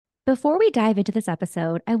Before we dive into this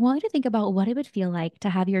episode, I want you to think about what it would feel like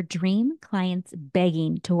to have your dream clients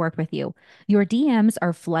begging to work with you. Your DMs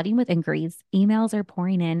are flooding with inquiries, emails are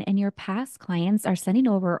pouring in, and your past clients are sending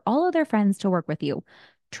over all of their friends to work with you.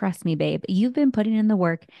 Trust me, babe, you've been putting in the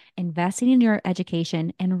work, investing in your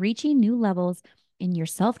education, and reaching new levels in your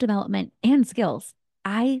self development and skills.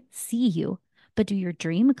 I see you. But do your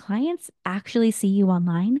dream clients actually see you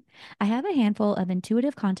online? I have a handful of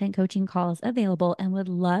intuitive content coaching calls available and would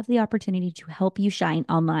love the opportunity to help you shine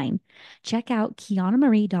online. Check out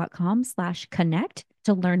kianamarie.com/connect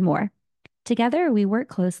to learn more. Together, we work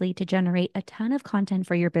closely to generate a ton of content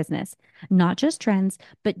for your business, not just trends,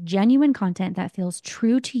 but genuine content that feels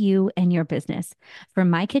true to you and your business. From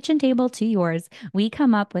my kitchen table to yours, we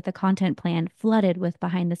come up with a content plan flooded with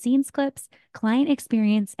behind the scenes clips, client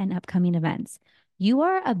experience, and upcoming events. You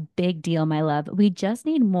are a big deal, my love. We just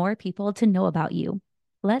need more people to know about you.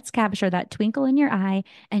 Let's capture that twinkle in your eye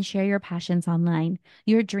and share your passions online.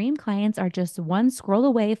 Your dream clients are just one scroll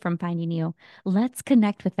away from finding you. Let's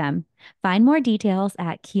connect with them. Find more details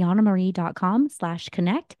at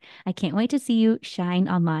kianamarie.com/connect. I can't wait to see you shine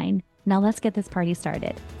online. Now let's get this party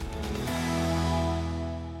started.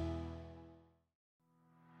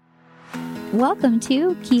 Welcome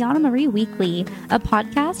to Kiana Marie Weekly, a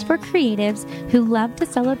podcast for creatives who love to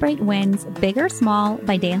celebrate wins, big or small,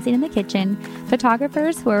 by dancing in the kitchen,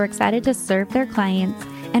 photographers who are excited to serve their clients,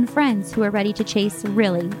 and friends who are ready to chase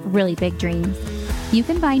really, really big dreams. You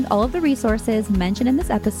can find all of the resources mentioned in this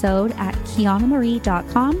episode at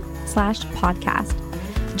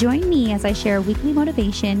kianamarie.com/podcast. Join me as I share weekly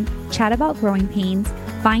motivation, chat about growing pains,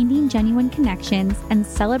 finding genuine connections, and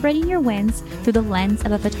celebrating your wins through the lens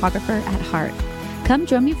of a photographer at heart. Come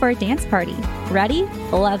join me for a dance party. Ready?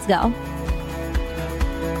 Let's go. All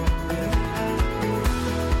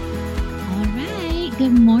right.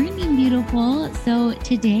 Good morning, beautiful. So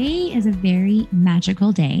today is a very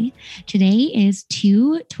magical day. Today is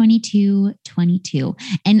 2/22/22.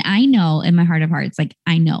 And I know in my heart of hearts,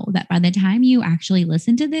 I know that by the time you actually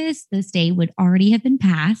listen to this day would already have been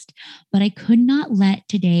passed, but I could not let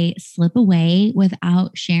today slip away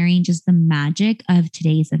without sharing just the magic of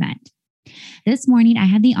today's event. This morning, I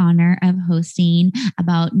had the honor of hosting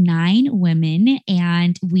about 9 women,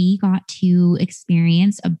 and we got to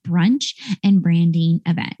experience a brunch and branding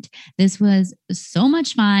event. This was so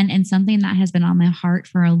much fun and something that has been on my heart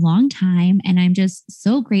for a long time. And I'm just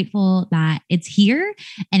so grateful that it's here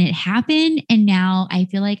and it happened. And now I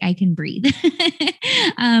feel like I can breathe.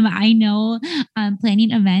 I know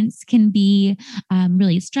planning events can be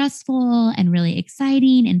really stressful and really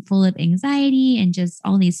exciting and full of anxiety and just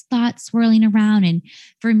all these thoughts swirling around. And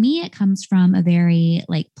for me, it comes from a very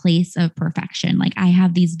place of perfection. I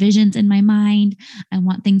have these visions in my mind. I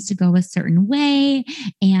want things to go a certain way.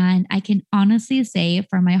 And I can honestly say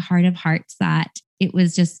from my heart of hearts that it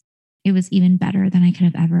was even better than I could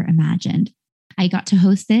have ever imagined. I got to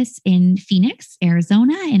host this in Phoenix,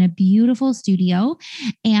 Arizona, in a beautiful studio.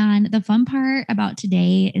 And the fun part about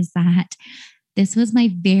today is that this was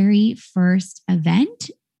my very first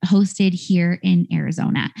event hosted here in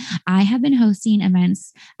Arizona. I have been hosting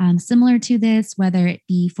events similar to this, whether it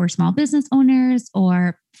be for small business owners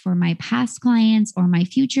or for my past clients or my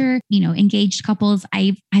future, engaged couples.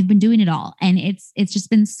 I've been doing it all, and it's just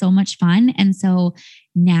been so much fun. And so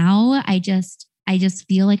now I just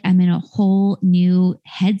feel like I'm in a whole new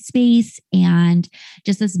headspace and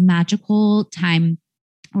just this magical time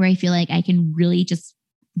where I feel like I can really just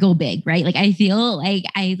go big, right? I feel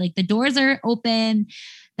like the doors are open,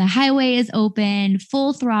 the highway is open,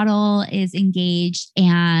 full throttle is engaged,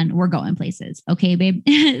 and we're going places. Okay, babe.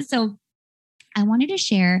 So I wanted to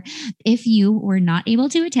share, if you were not able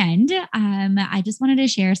to attend, I just wanted to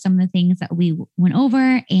share some of the things that we went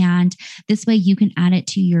over, and this way you can add it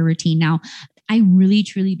to your routine. Now, I really,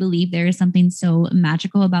 truly believe there is something so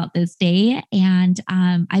magical about this day, and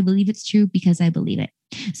I believe it's true because I believe it.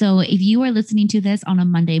 So if you are listening to this on a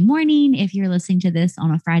Monday morning, if you're listening to this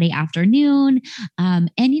on a Friday afternoon,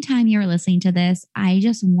 anytime you're listening to this, I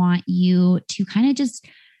just want you to kind of just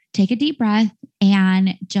take a deep breath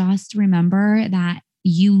and just remember that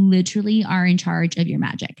you literally are in charge of your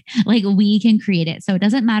magic. We can create it. So it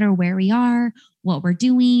doesn't matter where we are, what we're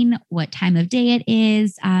doing, what time of day it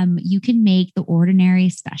is. You can make the ordinary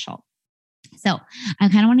special. So I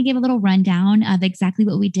kind of want to give a little rundown of exactly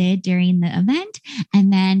what we did during the event,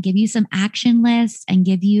 and then give you some action lists and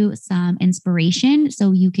give you some inspiration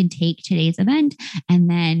so you can take today's event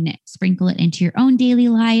and then sprinkle it into your own daily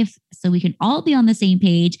life so we can all be on the same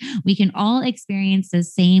page. We can all experience the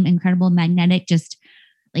same incredible magnetic just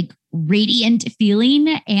like radiant feeling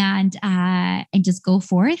and just go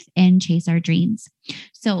forth and chase our dreams.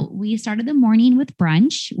 So we started the morning with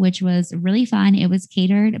brunch, which was really fun. It was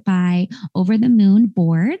catered by Over the Moon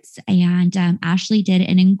Boards, and Ashley did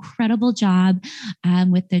an incredible job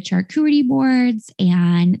with the charcuterie boards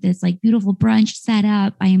and this like beautiful brunch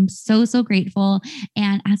setup. I am so grateful.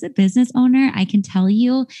 And as a business owner, I can tell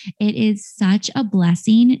you it is such a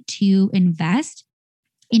blessing to invest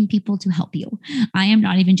in people to help you. I am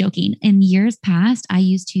not even joking. In years past, I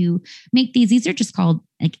used to make these. These are just called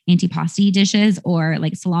like antipasti dishes or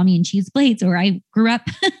like salami and cheese plates, or I grew up.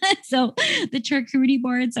 So the charcuterie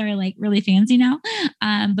boards are like really fancy now.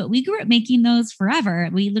 But we grew up making those forever.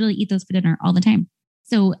 We literally eat those for dinner all the time.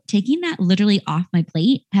 So taking that literally off my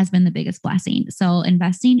plate has been the biggest blessing. So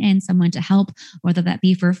investing in someone to help, whether that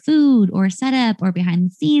be for food or setup or behind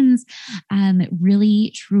the scenes,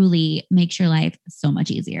 really truly makes your life so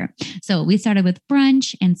much easier. So we started with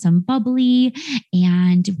brunch and some bubbly,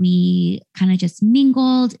 and we kind of just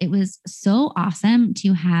mingled. It was so awesome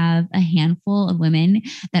to have a handful of women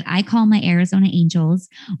that I call my Arizona Angels,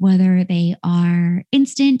 whether they are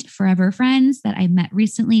instant forever friends that I met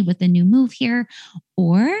recently with the new move here,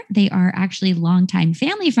 or they are actually longtime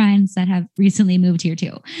family friends that have recently moved here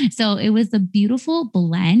too. So it was a beautiful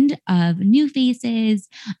blend of new faces,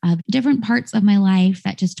 of different parts of my life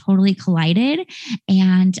that just totally collided.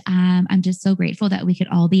 And I'm just so grateful that we could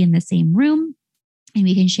all be in the same room and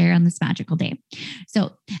we can share on this magical day.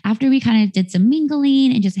 So after we kind of did some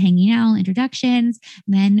mingling and just hanging out, introductions,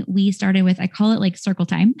 then we started with, I call it like circle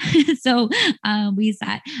time. So we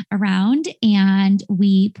sat around and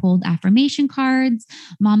we pulled affirmation cards.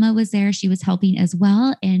 Mama was there. She was helping as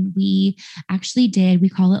well. And we actually we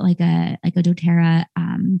call it like a doTERRA,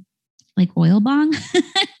 like oil bong.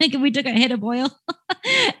 Like if we took a hit of oil.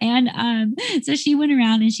 And so she went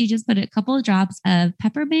around and she just put a couple of drops of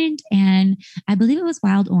peppermint and I believe it was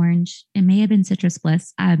wild orange. It may have been citrus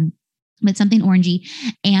bliss. But something orangey.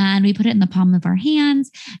 And we put it in the palm of our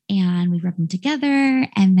hands and we rub them together.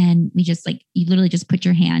 And then we just you literally just put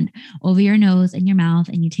your hand over your nose and your mouth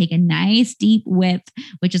and you take a nice deep whiff,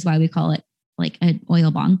 which is why we call it like an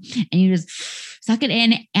oil bong, and you just suck it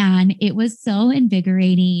in. And it was so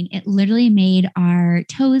invigorating. It literally made our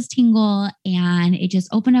toes tingle and it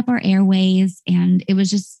just opened up our airways. And it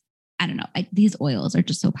was just, I don't know, these oils are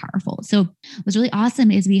just so powerful. So what's really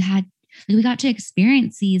awesome is we got to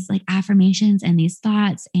experience these like affirmations and these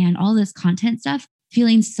thoughts and all this content stuff,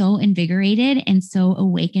 feeling so invigorated and so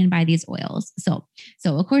awakened by these oils. So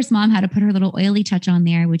of course, Mom had to put her little oily touch on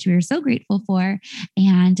there, which we were so grateful for.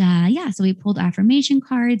 And so we pulled affirmation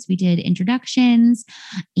cards, we did introductions,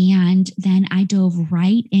 and then I dove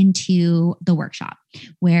right into the workshop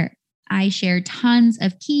where I shared tons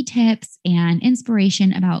of key tips and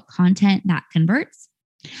inspiration about content that converts.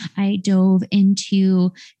 I dove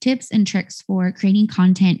into tips and tricks for creating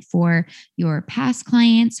content for your past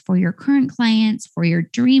clients, for your current clients, for your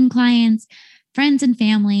dream clients, friends and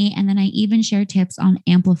family. And then I even share tips on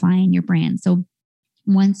amplifying your brand. So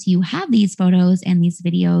once you have these photos and these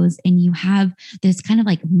videos and you have this kind of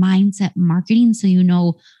like mindset marketing, so you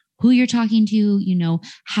know who you're talking to, you know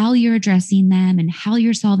how you're addressing them and how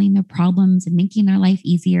you're solving their problems and making their life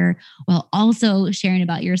easier, while also sharing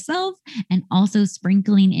about yourself and also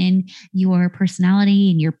sprinkling in your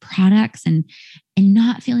personality and your products and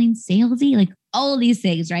not feeling salesy, like all of these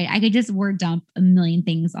things, right? I could just word dump a million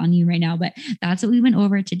things on you right now, but that's what we went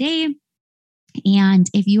over today. And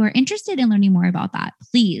if you are interested in learning more about that,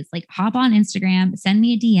 please hop on Instagram, send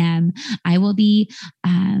me a DM. I will be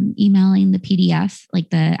emailing the PDF,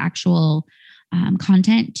 like the actual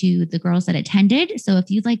content to the girls that attended. So if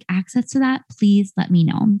you'd like access to that, please let me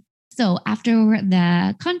know. So after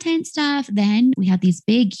the content stuff, then we have these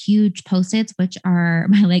big, huge Post-its, which are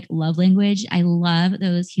my love language. I love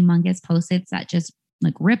those humongous Post-its that just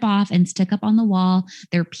rip off and stick up on the wall.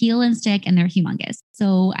 They're peel and stick and they're humongous.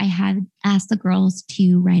 So I had asked the girls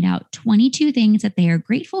to write out 22 things that they are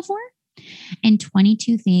grateful for and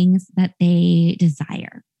 22 things that they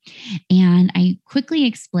desire. And I quickly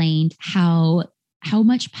explained how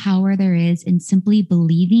much power there is in simply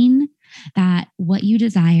believing that what you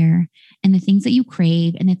desire and the things that you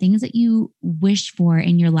crave and the things that you wish for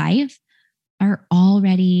in your life are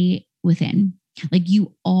already within.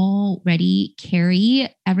 You already carry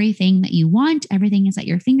everything that you want. Everything is at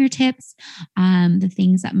your fingertips. The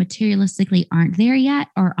things that materialistically aren't there yet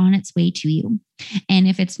are on its way to you. And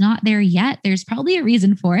if it's not there yet, there's probably a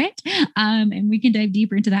reason for it. And we can dive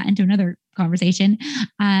deeper into that into another conversation.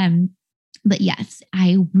 But yes,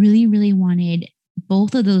 I really, really wanted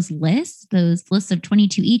both of those lists of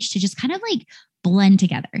 22 each to just kind of blend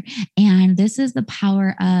together. And this is the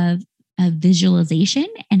power of visualization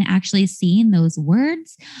and actually seeing those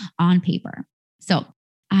words on paper. So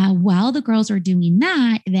while the girls were doing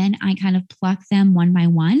that, then I kind of plucked them one by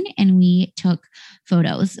one and we took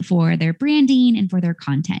photos for their branding and for their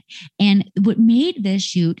content. And what made this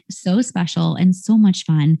shoot so special and so much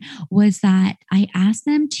fun was that I asked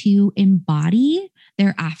them to embody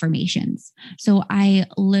their affirmations. So I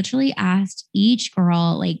literally asked each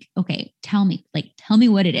girl, like, okay, tell me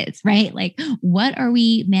what it is, right? Like, what are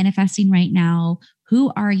we manifesting right now?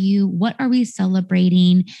 Who are you? What are we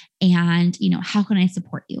celebrating? And, how can I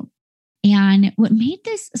support you? And what made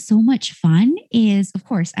this so much fun is, of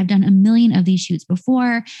course, I've done a million of these shoots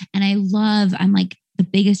before, and I'm like the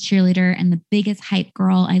biggest cheerleader and the biggest hype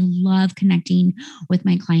girl. I love connecting with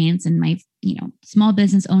my clients and my, small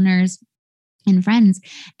business owners and friends.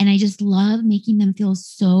 And I just love making them feel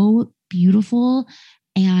so beautiful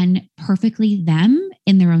and perfectly them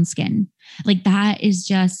in their own skin. Like that is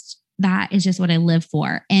just what I live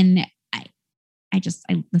for. And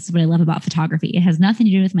this is what I love about photography. It has nothing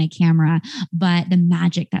to do with my camera, but the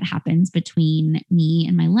magic that happens between me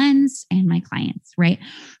and my lens and my clients, right?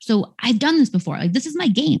 So I've done this before. Like this is my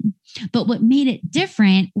game. But what made it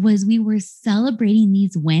different was we were celebrating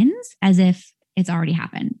these wins as if it's already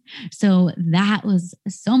happened. So that was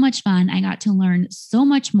so much fun. I got to learn so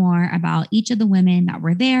much more about each of the women that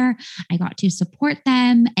were there. I got to support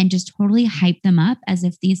them and just totally hype them up as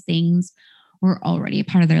if these things were already a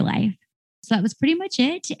part of their life. So that was pretty much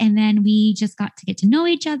it. And then we just got to get to know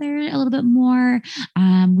each other a little bit more.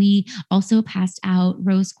 We also passed out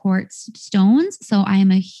rose quartz stones. So I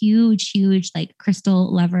am a huge like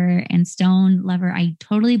crystal lover and stone lover. I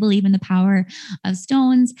totally believe in the power of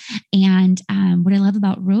stones. And what I love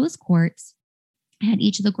about rose quartz, I had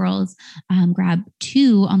each of the girls grab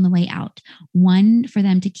 2 on the way out, one for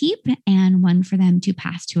them to keep and one for them to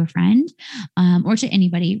pass to a friend or to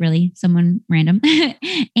anybody, really, someone random.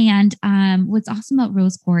 And what's awesome about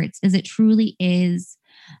rose quartz is it truly is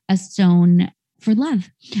a stone for love.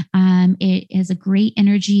 It has a great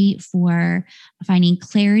energy for finding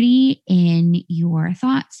clarity in your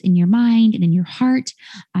thoughts, in your mind, and in your heart.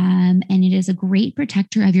 And it is a great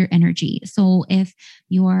protector of your energy. So if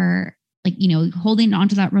you're holding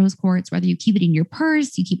onto that rose quartz, whether you keep it in your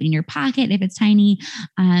purse, you keep it in your pocket, if it's tiny,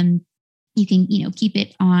 you can, keep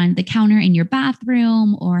it on the counter in your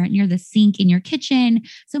bathroom or near the sink in your kitchen,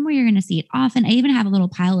 somewhere you're going to see it often. I even have a little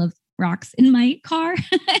pile of rocks in my car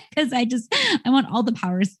because I want all the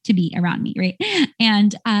powers to be around me. Right.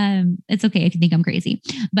 And, it's okay if you think I'm crazy,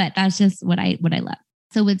 but that's just what I love.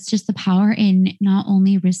 So it's just the power in not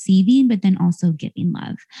only receiving, but then also giving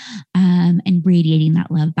love and radiating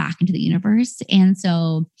that love back into the universe. And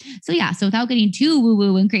so without getting too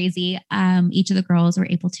woo-woo and crazy, each of the girls were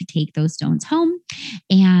able to take those stones home.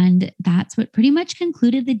 And that's what pretty much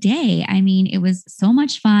concluded the day. I mean, it was so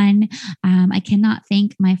much fun. I cannot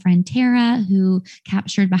thank my friend Tara, who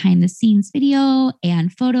captured behind the scenes video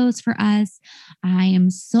and photos for us. I am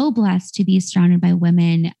so blessed to be surrounded by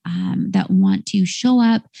women that want to show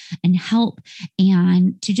up and help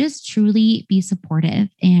and to just truly be supportive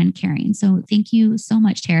and caring. So thank you so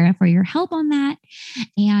much, Tara, for your help on that.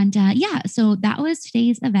 And so that was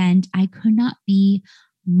today's event. I could not be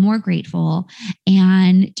more grateful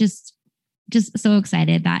and just so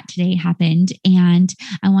excited that today happened. And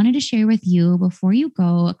I wanted to share with you before you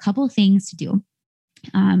go a couple of things to do.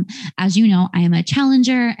 As you know, I am a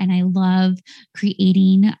challenger and I love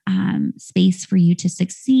creating space for you to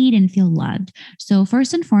succeed and feel loved. So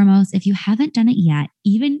first and foremost, if you haven't done it yet,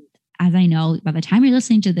 even as I know by the time you're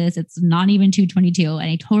listening to this, it's not even 2:22 and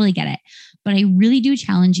I totally get it. But I really do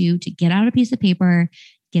challenge you to get out a piece of paper,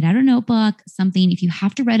 get out a notebook, something. If you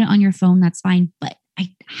have to write it on your phone, that's fine. But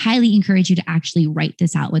I highly encourage you to actually write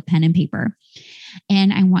this out with pen and paper.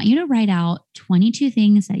 And I want you to write out 22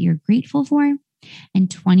 things that you're grateful for and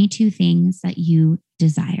 22 things that you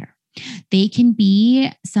desire. They can be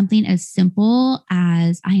something as simple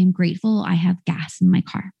as I am grateful I have gas in my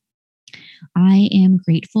car. I am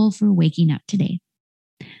grateful for waking up today.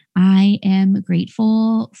 I am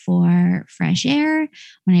grateful for fresh air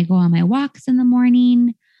when I go on my walks in the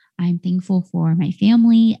morning. I'm thankful for my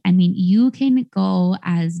family. I mean, you can go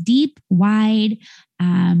as deep, wide,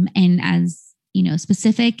 and as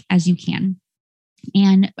specific as you can.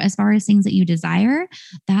 And as far as things that you desire,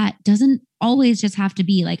 that doesn't always just have to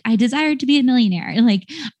be like, I desire to be a millionaire. Like,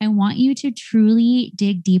 I want you to truly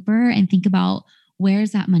dig deeper and think about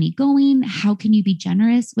where's that money going? How can you be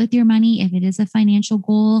generous with your money if it is a financial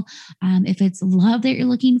goal? If it's love that you're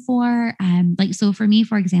looking for. So for me,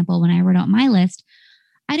 for example, when I wrote out my list,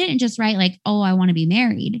 I didn't just write like, oh, I want to be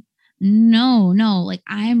married. No, like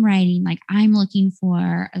I'm writing, like I'm looking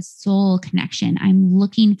for a soul connection. I'm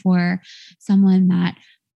looking for someone that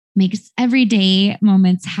makes everyday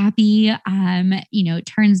moments happy,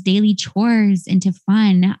 turns daily chores into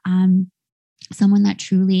fun. Someone that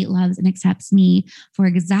truly loves and accepts me for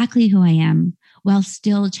exactly who I am while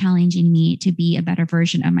still challenging me to be a better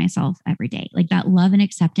version of myself every day. Like that love and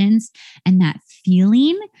acceptance and that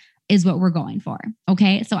feeling is what we're going for.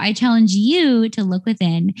 Okay. So I challenge you to look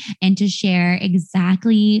within and to share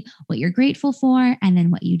exactly what you're grateful for and then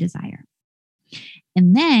what you desire.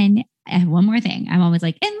 And then I have one more thing. I'm always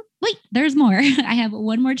like, and wait, there's more. I have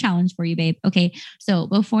one more challenge for you, babe. Okay. So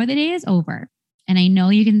before the day is over, and I know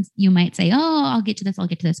you might say, oh, I'll get to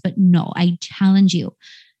this. But no, I challenge you,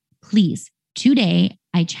 please, today,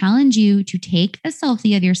 I challenge you to take a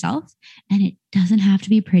selfie of yourself, and it doesn't have to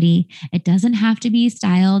be pretty. It doesn't have to be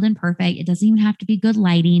styled and perfect. It doesn't even have to be good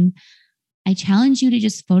lighting. I challenge you to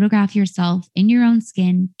just photograph yourself in your own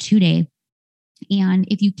skin today. And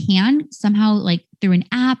if you can somehow, like through an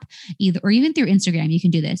app, or even through Instagram, you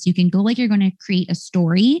can do this. You can go like you're going to create a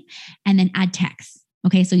story and then add text.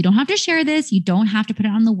 Okay. So you don't have to share this. You don't have to put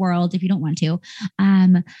it on the world if you don't want to.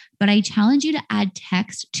 But I challenge you to add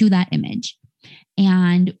text to that image.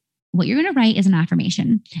 And what you're going to write is an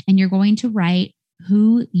affirmation, and you're going to write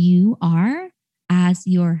who you are as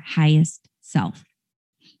your highest self.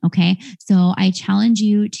 Okay. So I challenge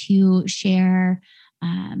you to share,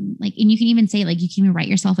 and you can even say, like, you can even write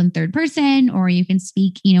yourself in third person, or you can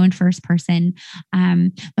speak, in first person.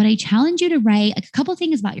 But I challenge you to write a couple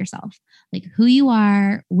things about yourself, like who you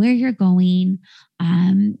are, where you're going,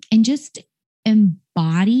 and just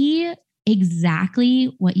embody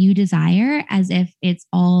exactly what you desire as if it's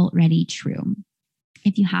already true.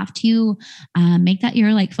 If you have to make that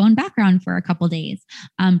your like phone background for a couple of days,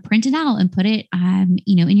 print it out and put it,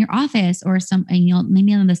 in your office or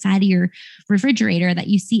maybe on the side of your refrigerator that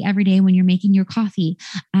you see every day when you're making your coffee.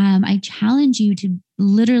 I challenge you to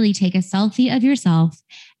literally take a selfie of yourself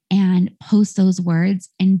and post those words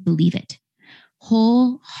and believe it.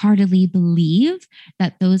 Wholeheartedly believe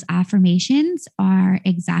that those affirmations are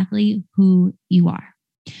exactly who you are.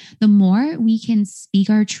 The more we can speak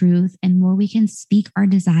our truth and more we can speak our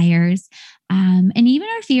desires, and even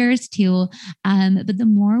our fears too, but the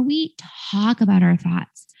more we talk about our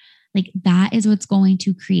thoughts, like that is what's going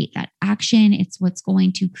to create that action. It's what's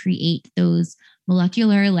going to create those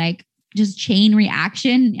molecular, like just chain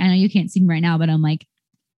reaction. I know you can't see me right now, but I'm like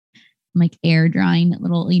air drawing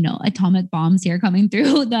little, atomic bombs here coming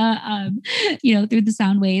through through the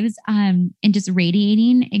sound waves, and just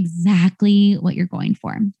radiating exactly what you're going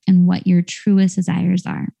for and what your truest desires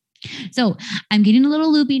are. So I'm getting a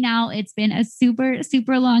little loopy now. It's been a super,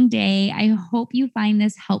 super long day. I hope you find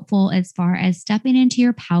this helpful as far as stepping into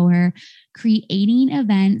your power, creating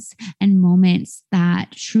events and moments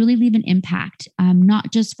that truly leave an impact,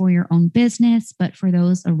 not just for your own business, but for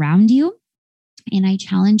those around you. And I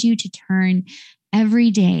challenge you to turn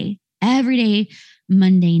everyday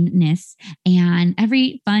mundaneness and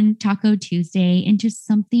every fun Taco Tuesday into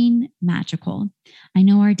something magical. I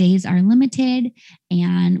know our days are limited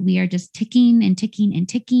and we are just ticking and ticking and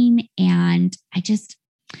ticking. And I just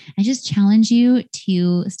challenge you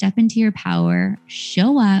to step into your power,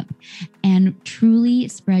 show up, and truly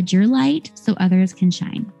spread your light so others can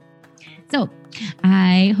shine. So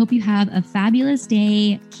I hope you have a fabulous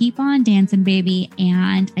day. Keep on dancing, baby.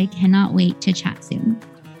 And I cannot wait to chat soon.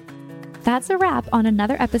 That's a wrap on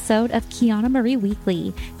another episode of Kiana Marie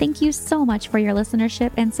Weekly. Thank you so much for your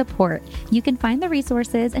listenership and support. You can find the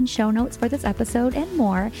resources and show notes for this episode and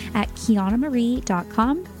more at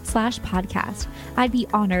kianamarie.com/podcast. I'd be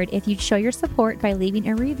honored if you'd show your support by leaving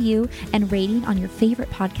a review and rating on your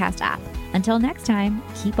favorite podcast app. Until next time,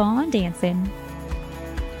 keep on dancing.